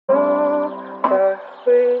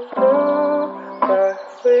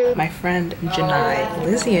my friend Janai,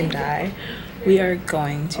 Lizzie, and I, we are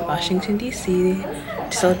going to Washington, D.C.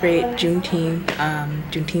 to celebrate Juneteenth.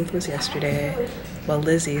 Juneteenth was yesterday. Well,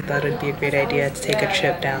 Lizzie thought it would be a great idea to take a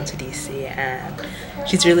trip down to D.C. and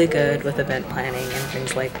she's really good with event planning and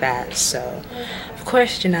things like that. So, of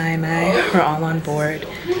course, Janai and I are all on board.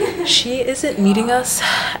 She isn't meeting us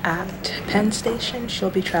at Penn Station.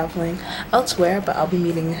 She'll be traveling elsewhere, but I'll be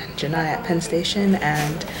meeting Janai at Penn Station.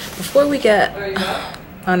 And before we get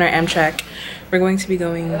on our Amtrak, we're going to be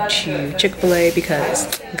going to Chick-fil-A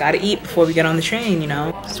because we gotta eat before we get on the train, you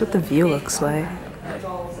know? That's what the view looks like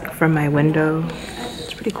from my window.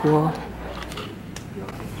 It's pretty cool.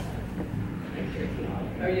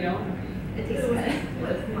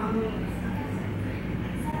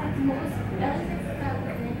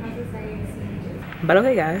 But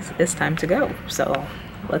okay guys, it's time to go. So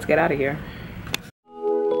let's get out of here.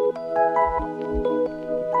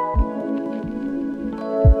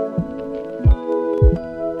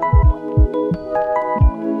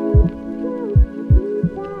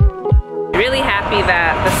 Really happy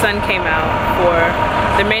that the sun came out for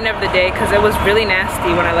the remainder of the day because it was really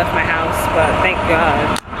nasty when I left my house, but thank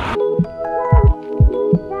God.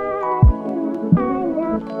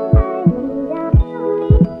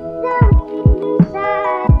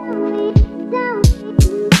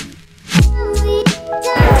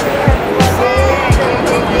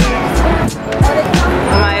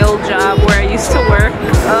 My old job where I used to work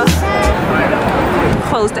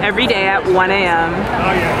closed every day at 1 a.m.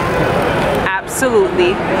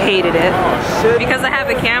 Absolutely hated it. Because I have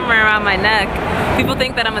a camera around my neck, people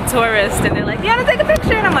think that I'm a tourist and they're like, you wanna take a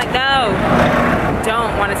picture? And I'm like, no,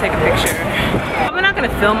 don't wanna take a picture. I'm not gonna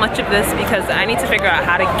film much of this because I need to figure out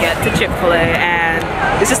how to get to Chick-fil-A and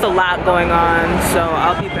there's just a lot going on, so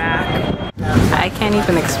I'll be back. I can't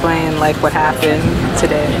even explain like what happened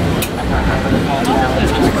today.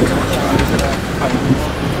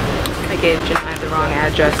 I gave Janai the wrong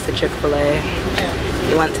address to Chick-fil-A.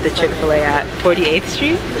 We went to the Chick-fil-A at 48th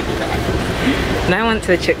Street. And I went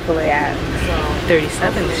to the Chick-fil-A at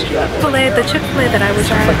 37th Street. The Chick-fil-A that I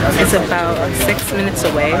was at is about 6 minutes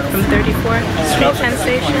away from 34th Street Penn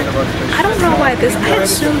Station. I don't know why this, I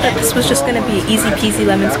assumed that this was just gonna be easy peasy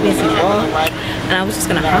lemon squeezy walk. And I was just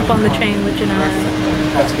gonna hop on the train with Janai.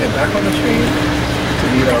 Let's get back on the train.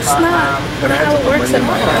 That's not how it works at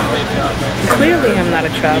all. Clearly I'm not a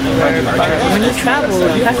traveler, but when you travel,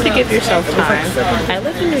 you have to give yourself time. I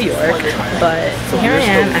live in New York, but here I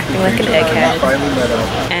am acting like an egghead,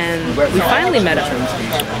 and we finally met up.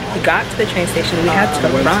 We got to the train station, we had to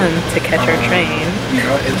run to catch our train.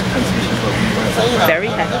 Very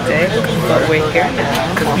hectic, but we're here now,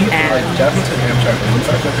 and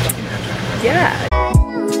yeah.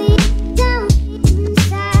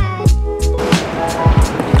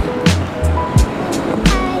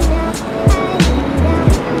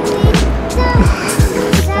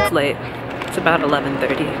 Late. It's about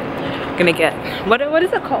 11:30. Gonna get what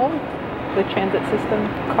is it called? The transit system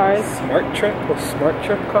card? Smart Trip or Smart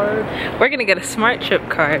Trip card? We're gonna get a Smart Trip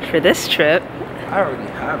card for this trip. I already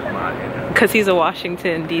have mine. Because he's a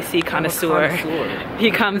Washington DC connoisseur.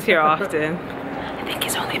 He comes here often. I think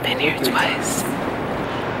he's only been here twice.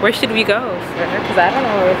 Where should we go, sir? Because I don't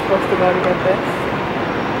know where we're supposed to go to get this.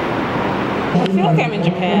 I feel like I'm in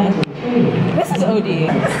Japan. This is OD.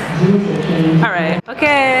 Alright,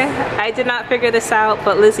 okay. I did not figure this out,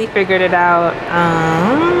 but Lizzie figured it out.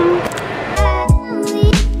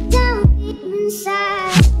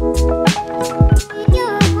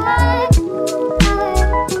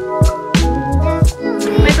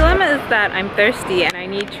 My dilemma is that I'm thirsty and I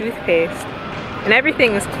need toothpaste. And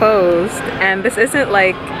everything is closed. And this isn't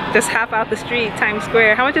like just half out the street, Times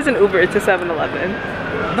Square. How much is an Uber to 7-Eleven?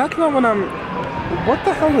 That's not what I'm... What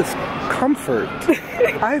the hell is Comfort?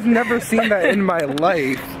 I've never seen that in my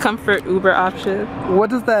life. Comfort Uber option. What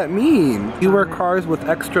does that mean? Fewer cars with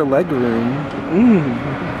extra legroom.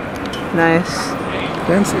 Nice.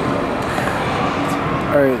 Fancy.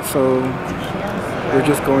 Alright, so we're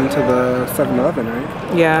just going to the 7-Eleven, right?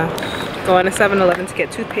 Yeah. Going to 7-Eleven to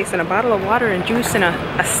get toothpaste and a bottle of water and juice and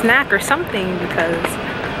a snack or something because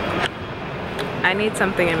I need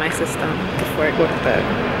something in my system before I go to bed.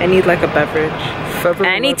 I need like a beverage. And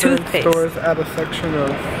I need toothpaste. Stores add a section of...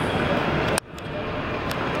 Yeah,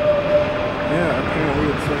 apparently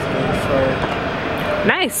it says that. Sorry.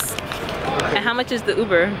 Nice. And how much is the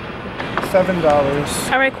Uber? $7.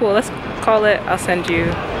 Alright, cool. Let's call it. I'll send you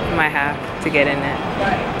my half to get in it.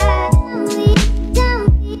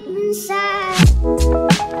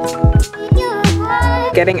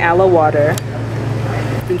 Getting aloe water.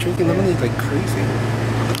 I've been drinking lemonade like crazy.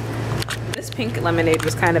 pink lemonade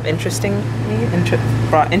was kind of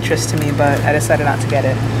brought interest to me, but I decided not to get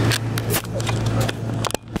it.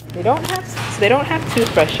 They don't have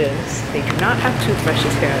toothbrushes. They do not have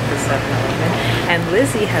toothbrushes here at the 7-Eleven. And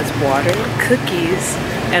Lizzie has water, cookies,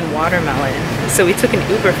 and watermelon. So we took an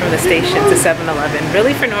Uber from the station to 7-Eleven,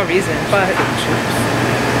 really for no reason, but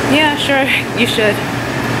yeah, sure, you should.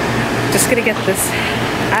 Just gonna get this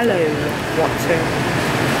aloe water.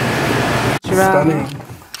 Stunning.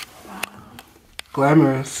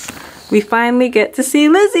 Glamorous. We finally get to see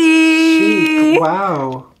Lizzie. Chic.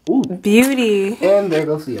 Wow. Ooh. Beauty. And there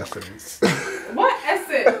goes the essence. What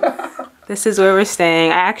essence? This is where we're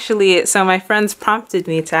staying. So my friends prompted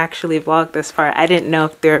me to actually vlog this part. I didn't know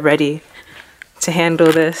if they were ready to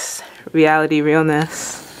handle this reality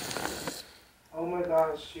realness. Oh my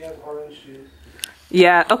gosh, she has orange shoes.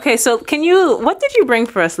 Yeah, okay, so what did you bring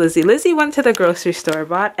for us, Lizzie? Lizzie went to the grocery store,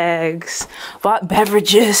 bought eggs, bought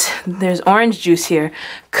beverages. There's orange juice here,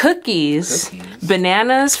 cookies,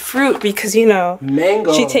 bananas, fruit, because, you know,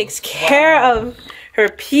 mango. She takes care of her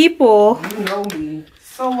people. You know me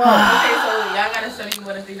so well. Okay, so y'all gotta show me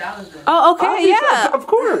what a $3 is. Oh, okay, yeah. Of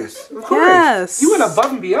course. Yes. You went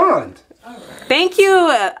above and beyond. Thank you.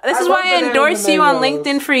 This is why I endorse you on mangoes.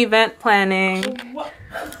 LinkedIn for event planning. What?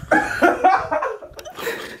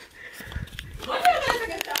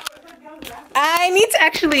 I need to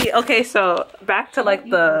actually, okay, so back to like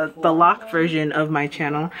the lock version of my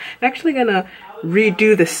channel. I'm actually gonna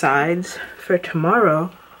redo the sides for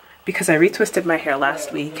tomorrow because I retwisted my hair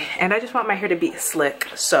last week and I just want my hair to be slick.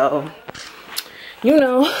 So, you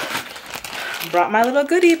know, brought my little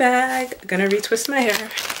goodie bag. Gonna retwist my hair.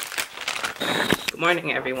 Good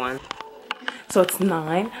morning, everyone. So it's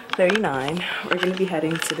 9:39. We're gonna be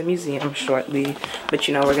heading to the museum shortly, but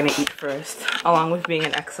you know we're gonna eat first. Along with being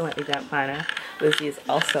an excellent event planner, Lizzie is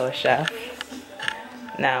also a chef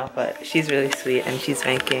now, but she's really sweet and she's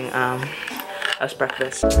making us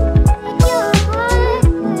breakfast. You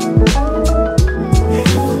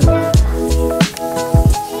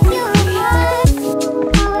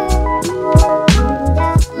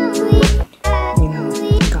know,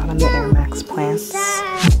 got on the Air Max plants.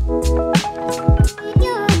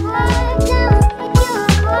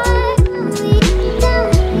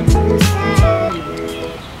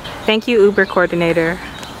 Thank you, Uber coordinator.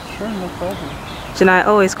 Sure, no problem. Janai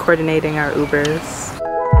always coordinating our Ubers.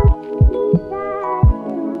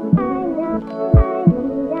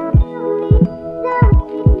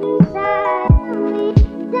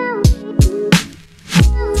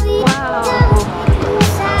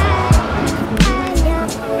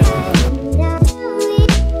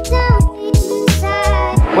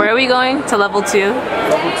 Where are we going? To level 2?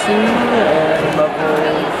 Level 2 and level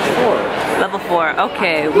 4. Level 4.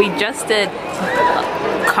 Okay, we just did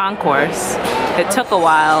concourse. It took a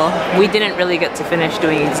while. We didn't really get to finish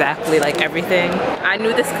doing exactly like everything. I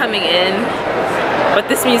knew this coming in, but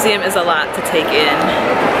this museum is a lot to take in.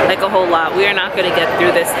 Like a whole lot. We are not gonna get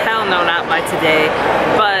through this. Hell no, not by today.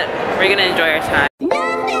 But we're gonna enjoy our time.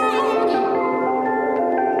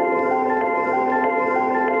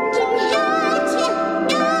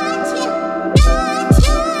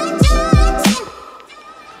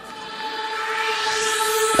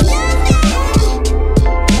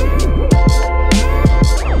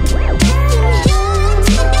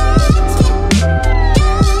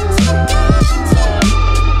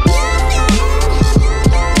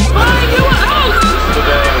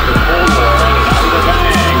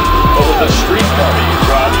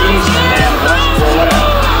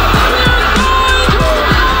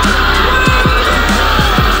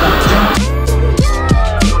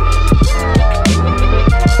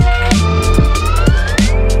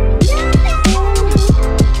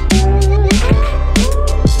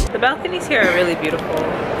 Here are really beautiful,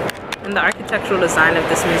 and the architectural design of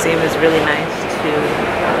this museum is really nice too.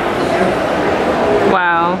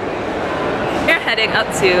 Wow. We're heading up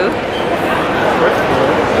to...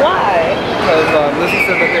 Why? Because Lizzie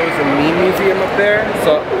said that there was a meme museum up there,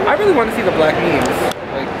 so I really want to see the black memes.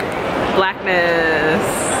 Like blackness.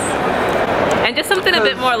 And just something a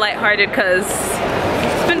bit more lighthearted because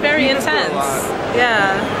it's been very intense.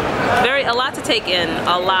 Yeah. A lot to take in.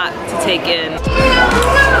 A lot to take in.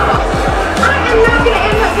 I'm not gonna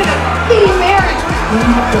end up in a kitty marriage with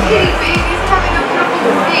kitty babies coming up with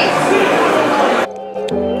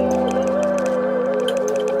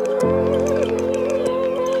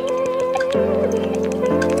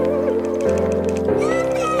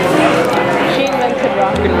She invented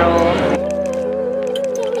rock and roll.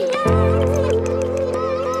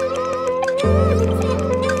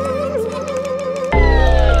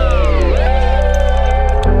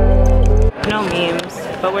 No memes,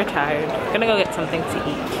 but we're we're tired. Gonna go get something to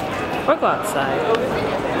eat. Or go outside.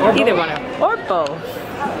 Either one of, or both.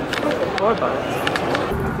 Or both.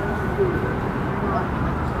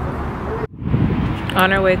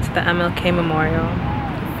 On our way to the MLK Memorial.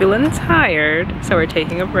 Feeling tired, so we're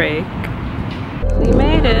taking a break. We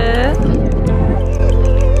made it.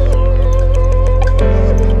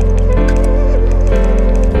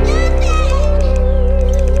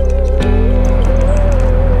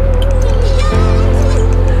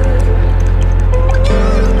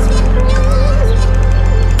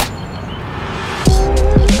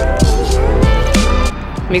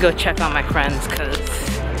 Let me go check on my friends because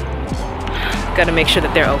gotta make sure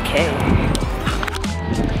that they're okay.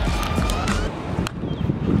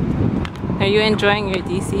 Are you enjoying your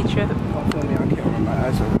DC trip? Hopefully I can't run my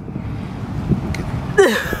eyes over.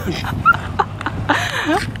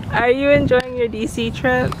 Are you enjoying your DC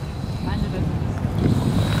trip?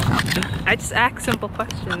 I just ask simple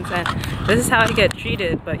questions and this is how I get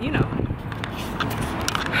treated, but you know.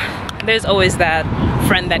 There's always that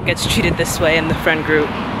friend that gets treated this way in the friend group.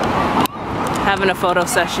 Having a photo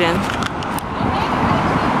session.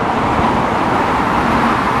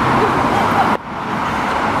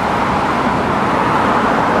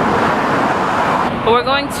 But we're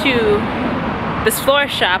going to this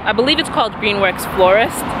florist shop. I believe it's called Greenworks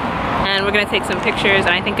Florist. And we're gonna take some pictures and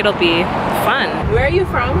I think it'll be fun. Where are you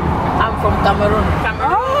from? I'm from Cameroon.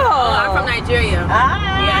 Cameroon? Oh! I'm from Nigeria.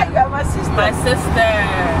 Ah, yeah. you are my sister. My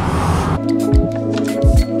sister.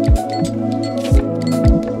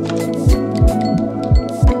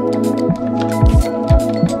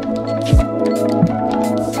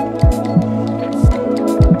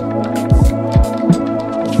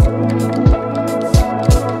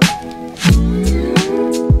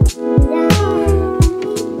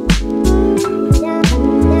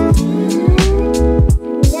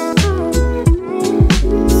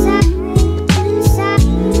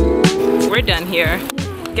 Here,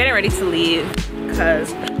 getting ready to leave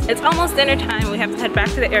because it's almost dinner time. We have to head back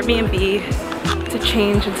to the Airbnb to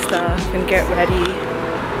change and stuff and get ready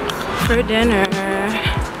for dinner.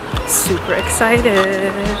 Super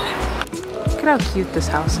excited. Look at how cute this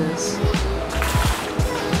house is.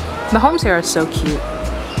 The homes here are so cute.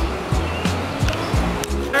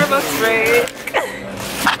 Starbucks break.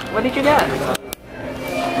 What did you get?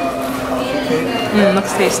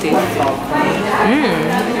 Looks tasty.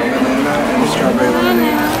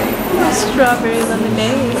 Strawberry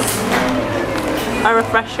lemonade. A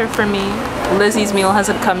refresher for me. Lizzie's meal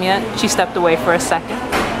hasn't come yet. She stepped away for a second.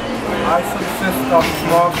 I subsist on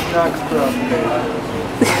small snacks throughout the day.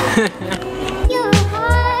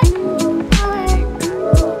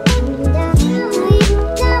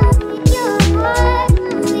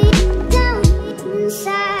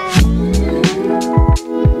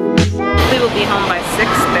 We will be home by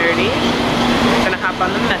 6:30. Gonna hop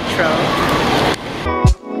on the metro.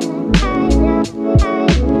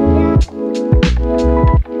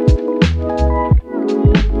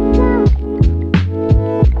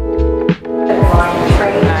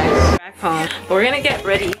 Nice. Back home. But we're gonna get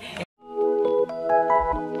ready.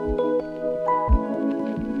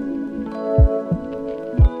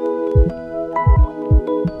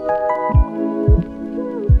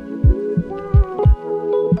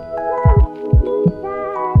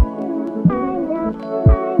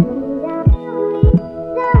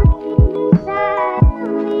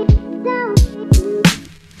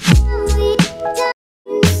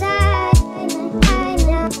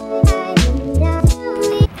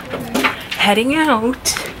 Heading out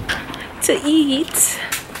to eat.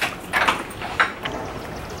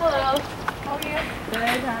 Hello. How are you?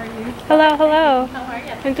 Good. How are you? Hello, hello. How are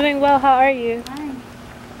you? I'm doing well. How are you? Fine.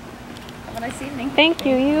 Have a nice evening. Thank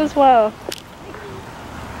you. You as well.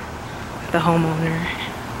 The homeowner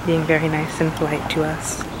being very nice and polite to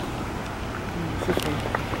us.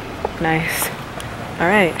 Nice. All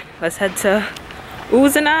right, let's head to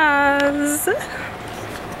Oohs and Ahs.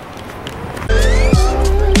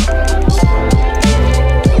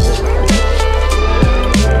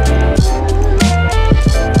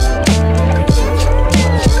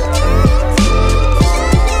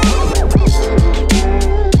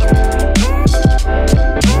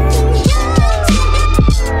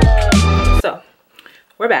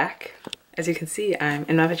 We're back. As you can see, I'm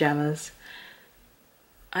in my pajamas.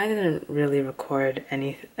 I didn't really record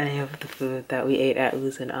any of the food that we ate at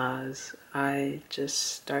Oohs and Ahs. I just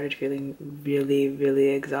started feeling really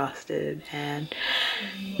exhausted and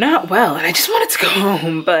not well, and I just wanted to go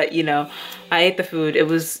home. But you know, I ate the food. It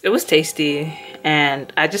was tasty,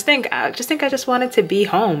 and I just think I just wanted to be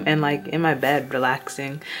home and like in my bed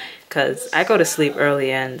relaxing. because I go to sleep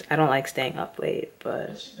early and I don't like staying up late.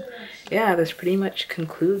 But yeah, this pretty much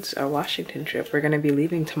concludes our Washington trip. We're gonna be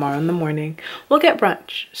leaving tomorrow in the morning. We'll get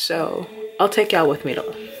brunch, so I'll take y'all with me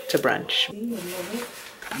to brunch.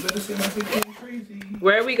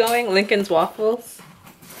 Where are we going? Lincoln's Waffles?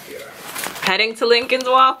 Yeah. Heading to Lincoln's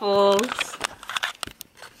Waffles.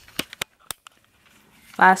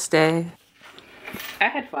 Last day. I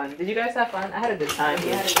had fun. Did you guys have fun? I had a good time.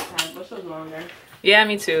 We had a good time. Bush was longer. Yeah,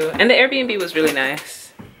 me too. And the Airbnb was really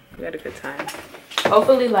nice. We had a good time.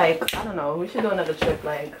 Hopefully, like, I don't know, we should do another trip,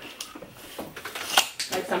 like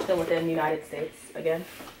something within the United States again.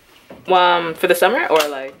 For the summer or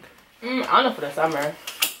like? I don't know, for the summer.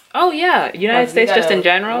 Oh yeah, United States just in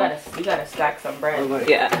general. We gotta stack some bread. Like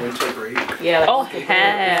yeah. Winter break. Yeah. Like Oh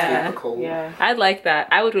yeah. Yeah. I'd like that.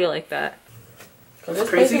 I would really like that. It's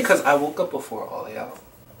crazy because I woke up before all y'all.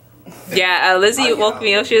 Yeah, Lizzie woke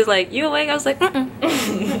me up. She was like, "You awake?" I was like,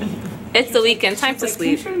 It's the weekend. Time to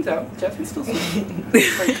sleep. Turns out Jeffy's still sleeping.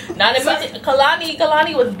 Not about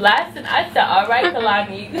Kalani was blasting. I said, "All right,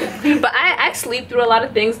 Kalani." But I sleep through a lot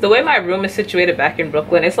of things. The way my room is situated back in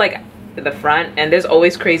Brooklyn, it's like the front, and there's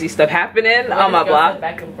always crazy stuff happening on my block.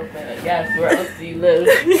 Back in Brooklyn. Yes, where else do you live?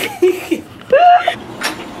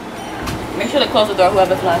 Make sure to close the door,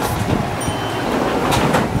 whoever's left.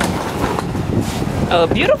 Oh,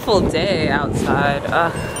 beautiful day outside.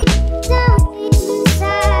 I'm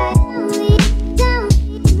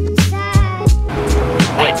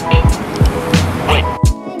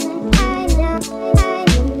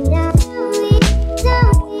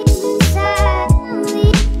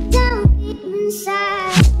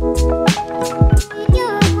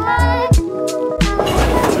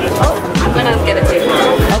gonna get a table.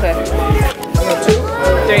 Okay. 2,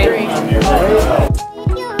 3.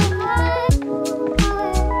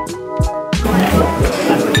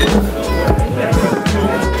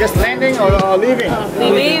 Just landing or leaving?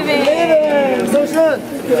 Leaving. So soon.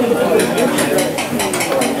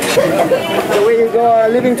 So where you go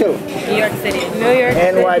leaving to? New York City. New York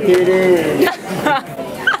NYPD.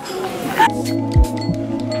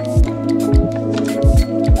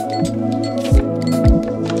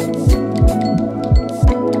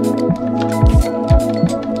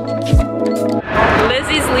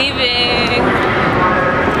 Lizzie's leaving.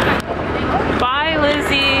 Bye,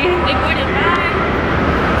 Lizzie.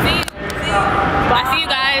 I see you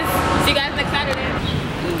guys. See you guys next Saturday.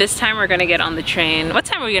 This time we're gonna get on the train. What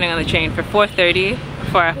time are we getting on the train? For 4:30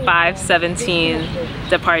 for a 5:17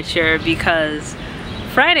 departure, because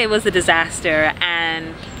Friday was a disaster,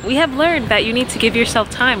 and we have learned that you need to give yourself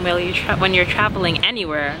time when you're traveling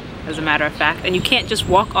anywhere, as a matter of fact, and you can't just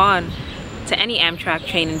walk on to any Amtrak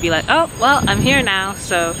train and be like, oh, well, I'm here now.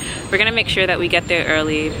 So we're gonna make sure that we get there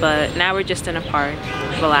early, but now we're just in a park,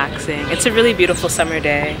 relaxing. It's a really beautiful summer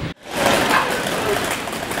day.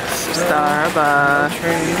 Starbucks.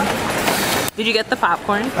 Did you get the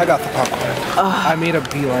popcorn? I got the popcorn. I made a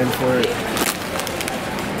beeline for it.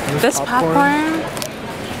 This popcorn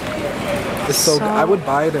is so good. I would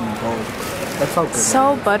buy it in bulk. That's how good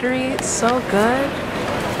so it is. buttery, so good.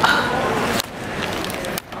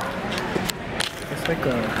 It's like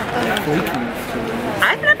a flaky.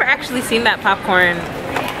 I've never actually seen that popcorn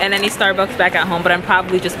in any Starbucks back at home, but I'm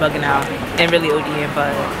probably just bugging out and really ODing,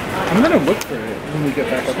 but I'm gonna look for it when we get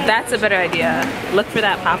back up. that's a better idea. Look for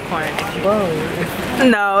that popcorn. Whoa.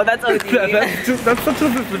 No, that's OD. that's such a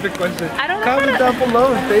specific question. I don't know. Comment down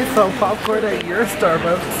below if they sell popcorn at your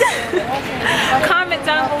Starbucks. Comment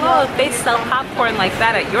down below if they sell popcorn like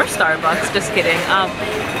that at your Starbucks. Just kidding.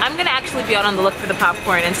 I'm gonna actually be out on the look for the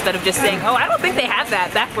popcorn instead of just saying, oh, I don't think they have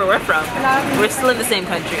that back where we're from. We're still in the same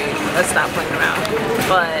country. Let's stop playing around.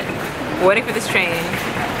 But we're waiting for this train.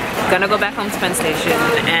 Gonna go back home to Penn Station,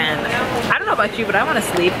 and I don't know about you, but I want to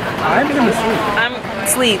sleep. I'm gonna sleep. I'm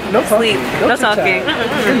sleep. No talking. Sleep. No No talking.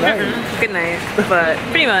 Good night. Good night. But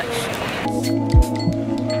pretty much.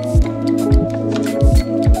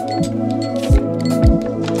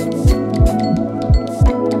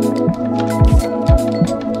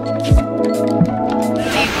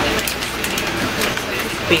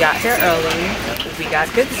 We got here early. We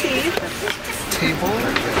got good seats. Table.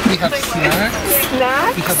 We have snacks.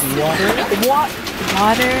 Snacks. We have water.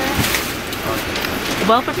 Water.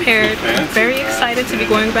 Well prepared. Very excited to be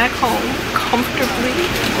going back home comfortably.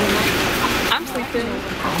 I'm sleeping.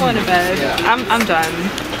 I'm going to bed. Yeah. I'm done.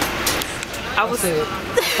 I was. That's it.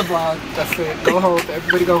 That's the vlog. That's it. Go home.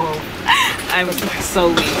 Everybody go home. I'm so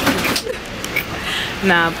weak.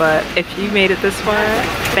 Nah, but if you made it this far,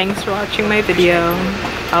 thanks for watching my video.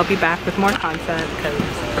 I'll be back with more content because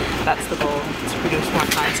that's the goal, to produce more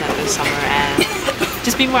content this summer, and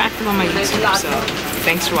just be more active on my YouTube. So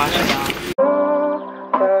thanks for watching, y'all.